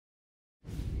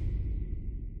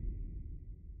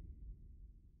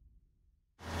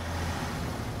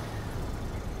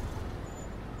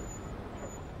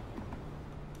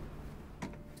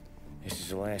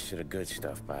the last of the good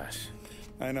stuff, boss.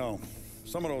 I know.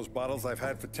 Some of those bottles I've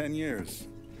had for 10 years.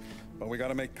 But we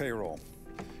gotta make payroll.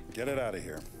 Get it out of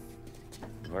here.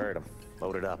 Heard him.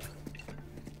 Load it up.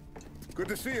 Good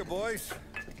to see you, boys.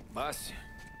 Boss,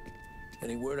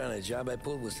 any word on a job I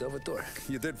pulled with Salvatore?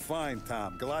 You did fine,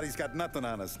 Tom. Galati's got nothing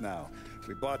on us now.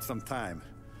 We bought some time.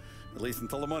 At least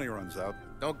until the money runs out.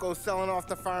 Don't go selling off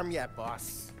the farm yet,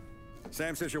 boss.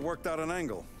 Sam says you worked out an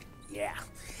angle. Yeah,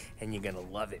 and you're gonna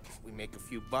love it. We make a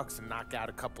few bucks and knock out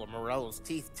a couple of Morello's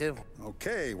teeth, too.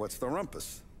 Okay, what's the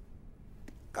rumpus?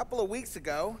 A couple of weeks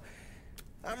ago,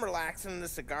 I'm relaxing in the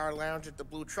cigar lounge at the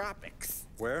Blue Tropics.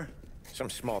 Where? Some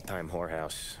small-time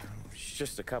whorehouse. It's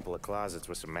just a couple of closets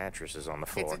with some mattresses on the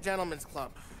floor. It's a gentleman's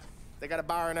club. They got a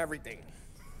bar and everything.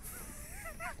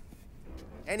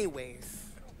 Anyways,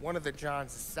 one of the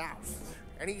Johns is south,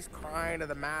 and he's crying to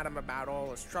the madam about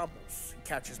all his troubles. He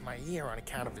catches my ear on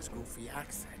account of his goofy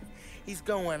accent. He's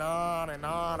going on and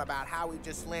on about how he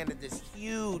just landed this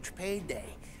huge payday,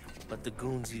 but the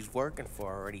goons he's working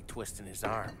for are already twisting his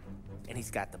arm, and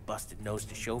he's got the busted nose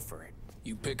to show for it.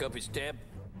 You pick up his tab?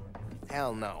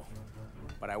 Hell no.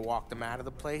 But I walked him out of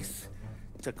the place,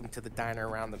 took him to the diner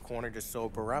around the corner to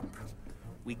sober up.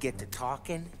 We get to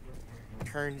talking.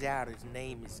 Turns out his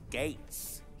name is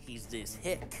Gates. He's this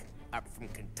hick up from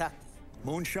Kentucky.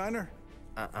 Moonshiner?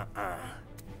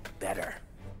 Better.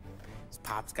 His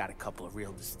pop's got a couple of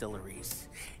real distilleries,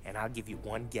 and I'll give you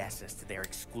one guess as to their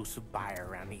exclusive buyer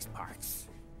around these parts.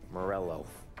 Morello.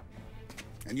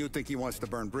 And you think he wants to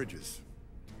burn bridges?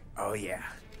 Oh yeah.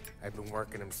 I've been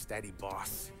working him steady,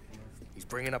 boss. He's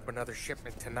bringing up another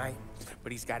shipment tonight,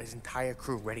 but he's got his entire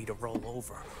crew ready to roll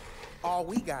over. All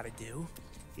we gotta do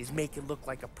is make it look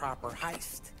like a proper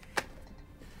heist.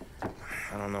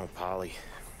 I don't know, Polly.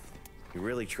 You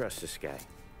really trust this guy?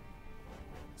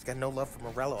 He's got no love for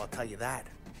Morello, I'll tell you that.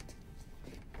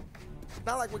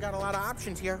 Not like we got a lot of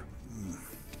options here.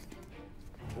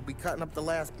 We'll be cutting up the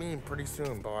last beam pretty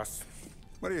soon, boss.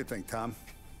 What do you think, Tom?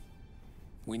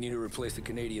 We need to replace the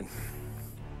Canadian.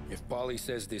 If Paulie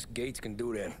says this Gates can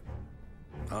do that,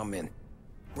 I'm in.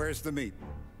 Where's the meet?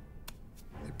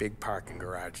 The big parking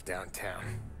garage downtown.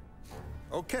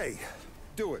 Okay,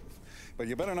 do it. But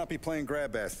you better not be playing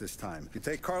grab ass this time. You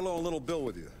take Carlo and Little Bill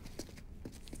with you.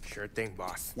 Sure thing,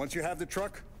 boss. Once you have the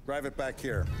truck, drive it back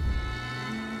here.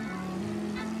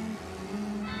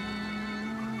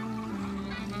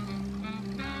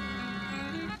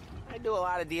 I do a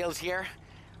lot of deals here.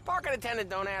 Parking attendant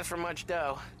don't ask for much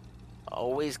dough.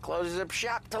 Always closes up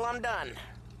shop till I'm done.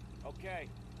 Okay,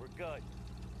 we're good.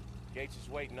 Gates is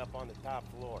waiting up on the top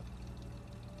floor.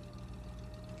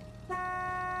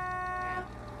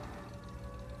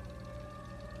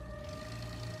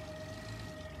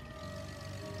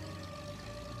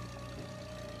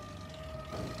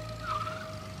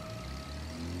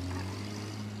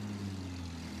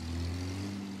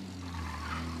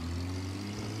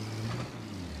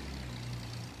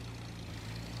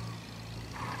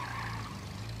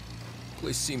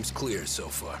 Place seems clear so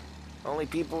far. Only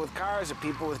people with cars are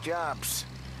people with jobs.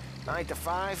 9 to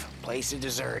 5, place is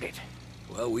deserted.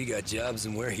 Well, we got jobs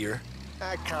and we're here.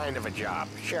 That kind of a job,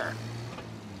 sure.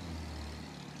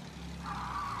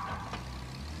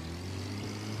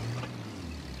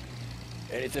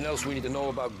 Anything else we need to know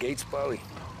about Gates, Paulie?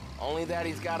 Only that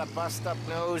he's got a bust-up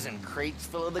nose and crates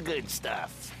full of the good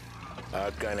stuff. Our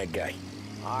kind of guy.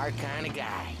 Our kind of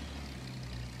guy.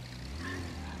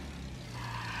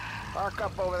 Park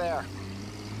up over there.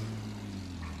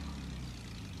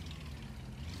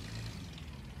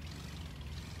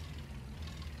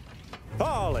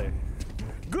 Paulie,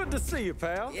 good to see you,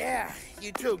 pal. Yeah,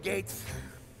 you too, Gates.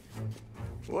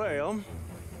 Well,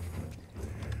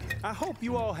 I hope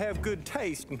you all have good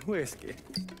taste in whiskey.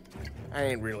 I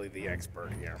ain't really the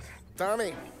expert here.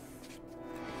 Tommy.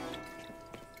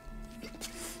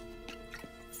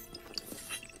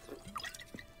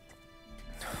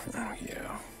 Oh,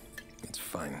 yeah. It's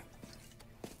fine.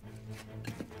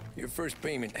 Your first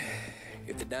payment.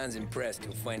 If the Don's impressed,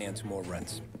 he'll finance more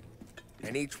runs.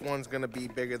 And each one's gonna be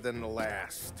bigger than the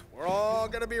last. We're all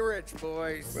gonna be rich,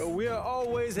 boys. Well, we're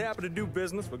always happy to do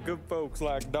business with good folks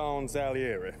like Don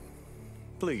Salieri.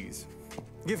 Please,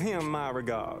 give him my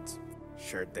regards.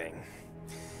 Sure thing.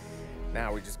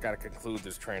 Now we just gotta conclude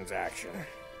this transaction.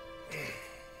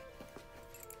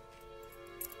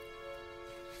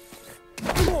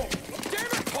 Oh, damn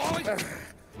it, Paulie!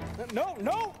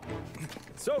 No!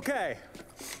 It's okay.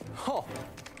 Oh.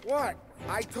 What?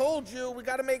 I told you we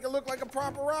gotta make it look like a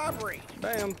proper robbery.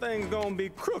 Damn thing's gonna be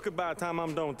crooked by the time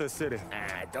I'm done with this city.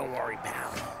 Ah, don't worry,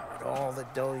 pal. With all the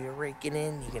dough you're raking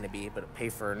in, you're gonna be able to pay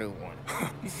for a new one.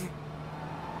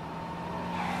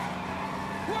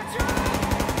 Watch out!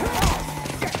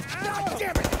 Oh, shit! God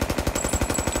damn it!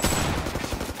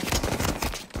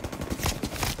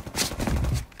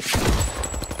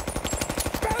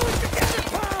 Battle it together,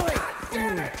 Polly! God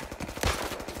damn it!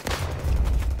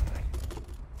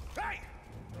 Hey!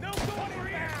 No going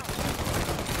around!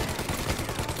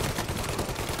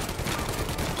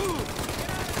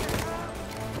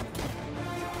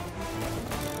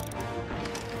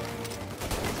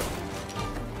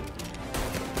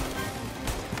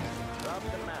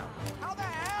 How the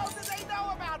hell did they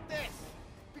know about this?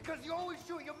 Because you always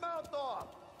shoot your mouth off.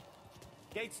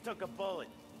 Gates took a bullet.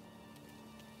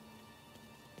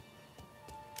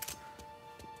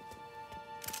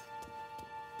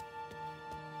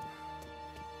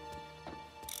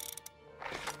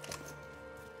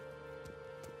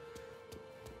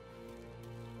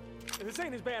 This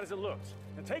ain't as bad as it looks.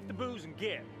 Now take the booze and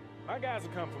get. My guys will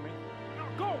come for me.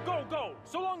 Go, go, go!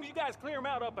 So long as you guys clear him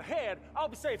out up ahead, I'll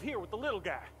be safe here with the little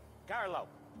guy. Carlo,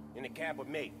 in the cab with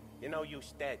me. You know you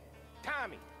dead.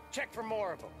 Tommy, check for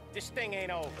more of them. This thing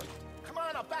ain't over. Come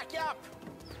on, I'll back you up.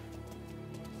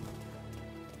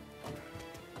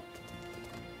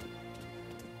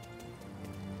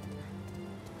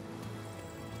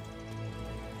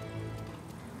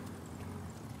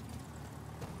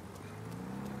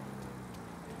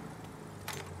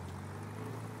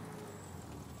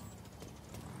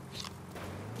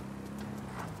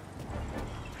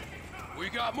 We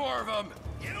got more of them!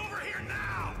 Get over here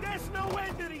now! There's no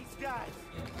end to these guys!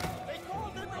 They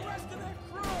called in the rest of their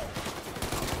crew!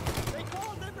 They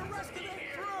called in the rest of their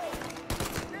crew!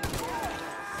 They're full!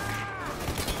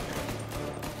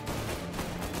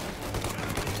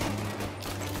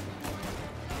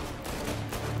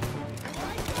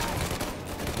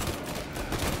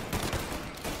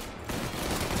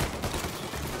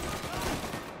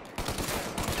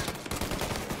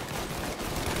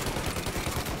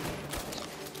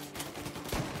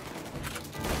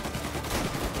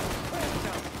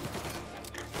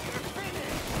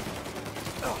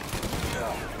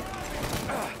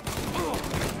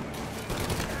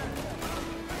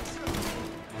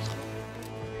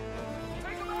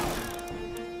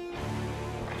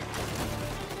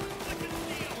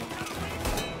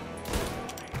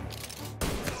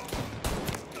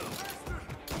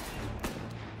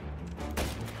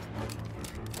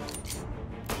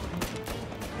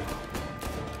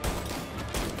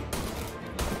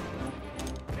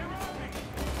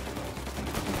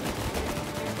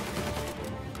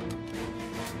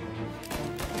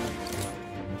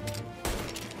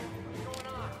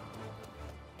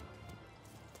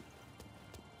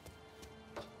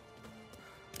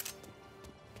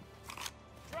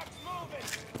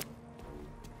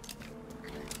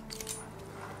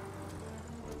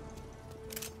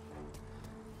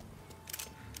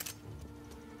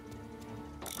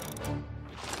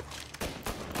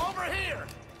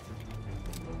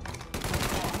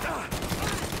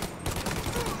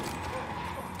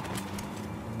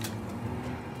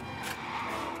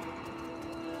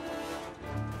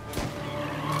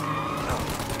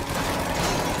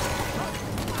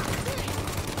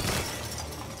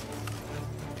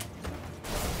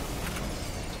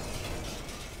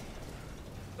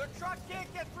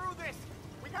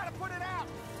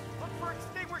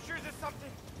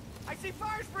 I see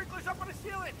fire sprinklers up on the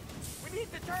ceiling. We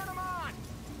need to turn them on.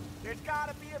 There's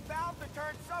gotta be a valve to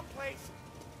turn someplace. Is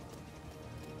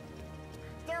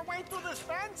there a way through this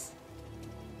fence?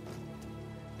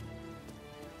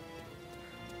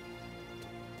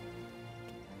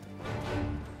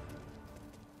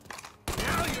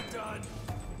 Now you're done.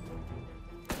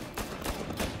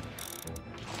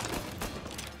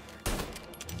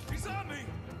 He's on me.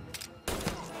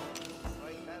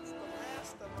 Wait, that's the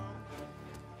last of them.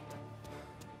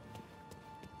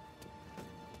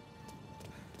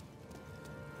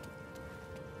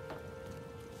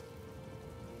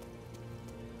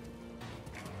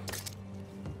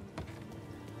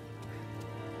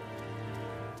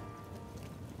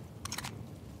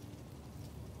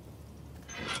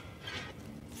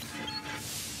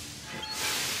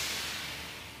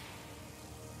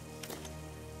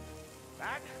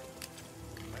 That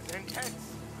was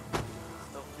intense.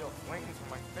 Still feel flames on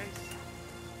my face.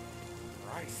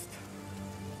 Christ.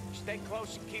 Stay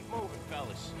close and keep moving,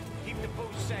 fellas. Keep the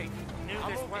booze safe. Knew I'll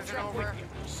this move the wasn't truck over. with you.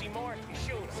 You see more? You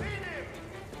shoot him. Seen him!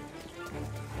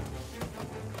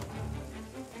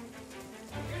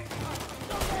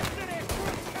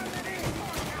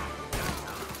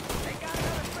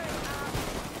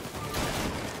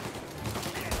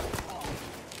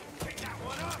 Take that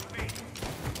one off me.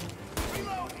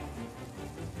 Reloading!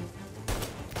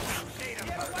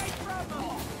 Get away from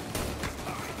them!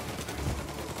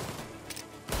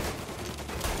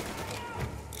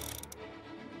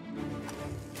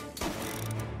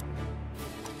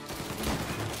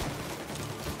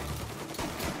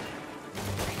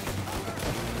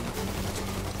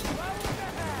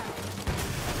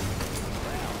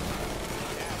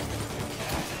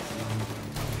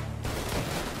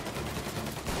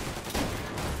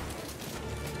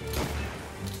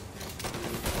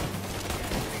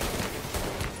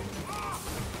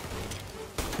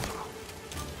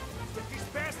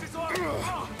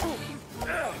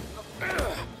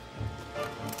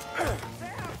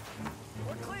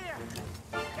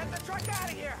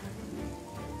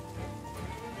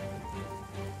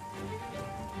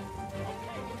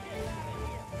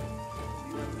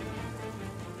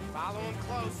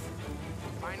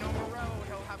 If I know Morello,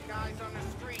 he'll have guys on the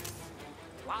streets.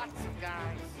 Lots of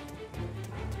guys.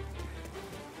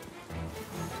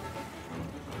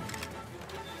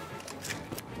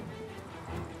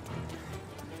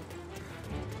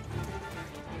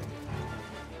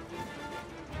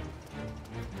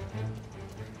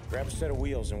 Grab a set of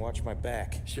wheels and watch my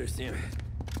back. Sure, Sam.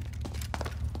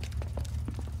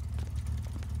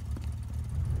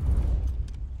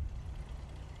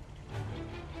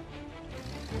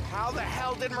 How the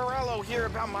hell did Morello hear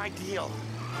about my deal?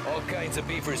 All kinds of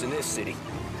beefers in this city.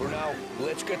 For now,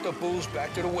 let's get the booze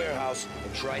back to the warehouse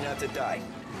and try not to die.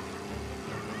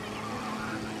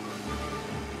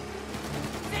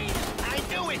 I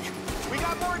knew it! We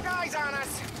got more guys on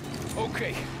us!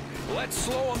 Okay, let's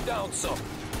slow them down some.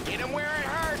 Hit him where it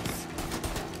hurts!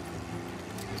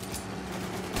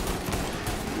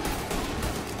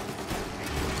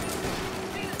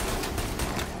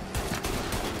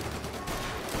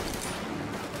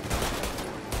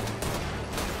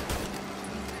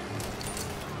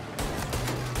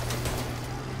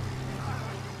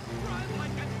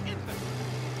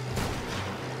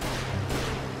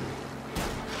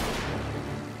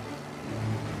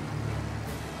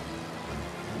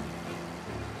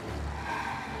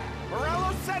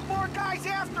 Send more guys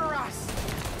after us!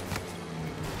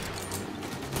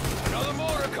 Another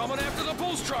motor coming after the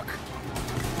booze truck.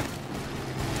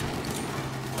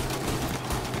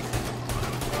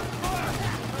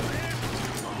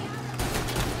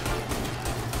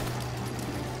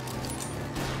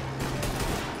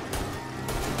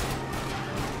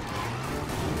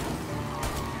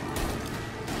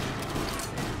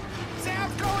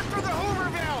 Sam's going for the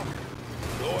Hooverville!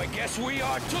 So I guess we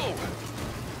are too.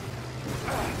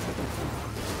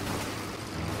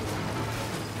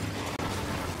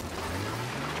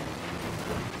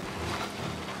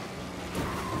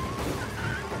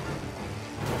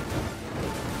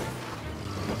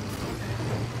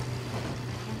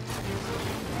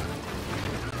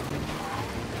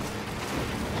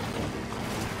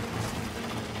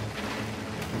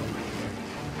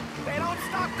 They don't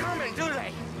stop coming, do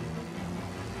they?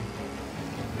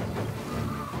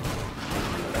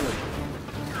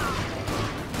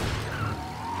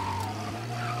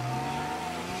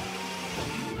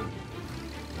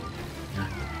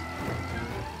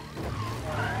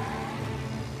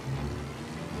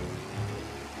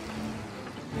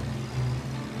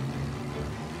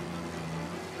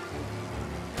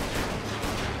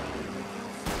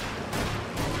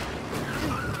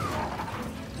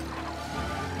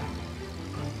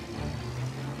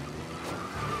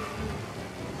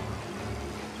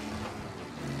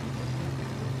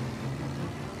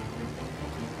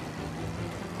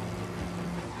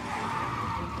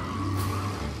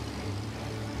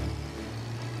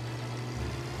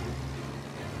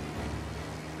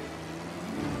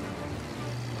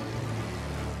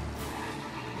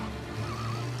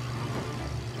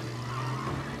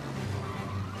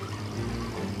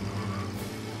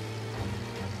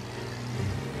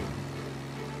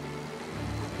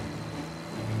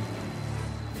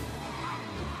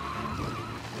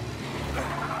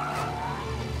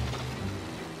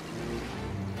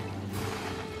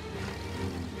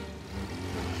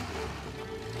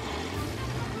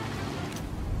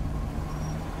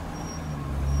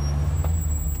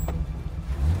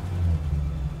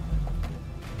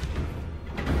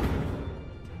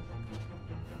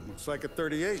 Looks like a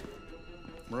 38.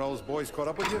 Morello's boys caught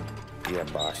up with you? Yeah,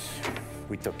 boss.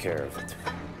 We took care of it.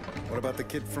 What about the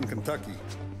kid from Kentucky?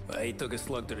 He took a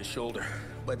slug to the shoulder,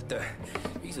 but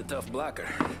he's a tough blocker.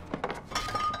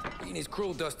 He and his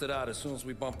crew dusted out as soon as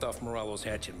we bumped off Morello's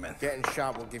hatchet men. Getting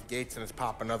shot will give Gates and his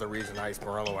pop another reason to ice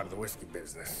Morello out of the whiskey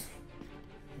business.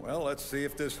 Well, let's see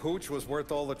if this hooch was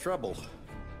worth all the trouble.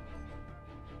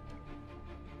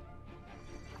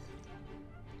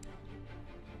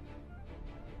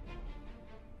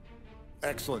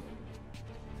 Excellent.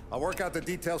 I'll work out the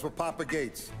details with Papa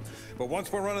Gates. But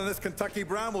once we're running this Kentucky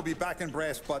Brown, we'll be back in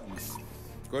brass buttons.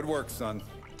 Good work, son.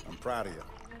 I'm proud of you.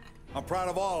 I'm proud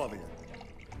of all of you.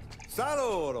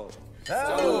 Saludo!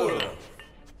 Saludo!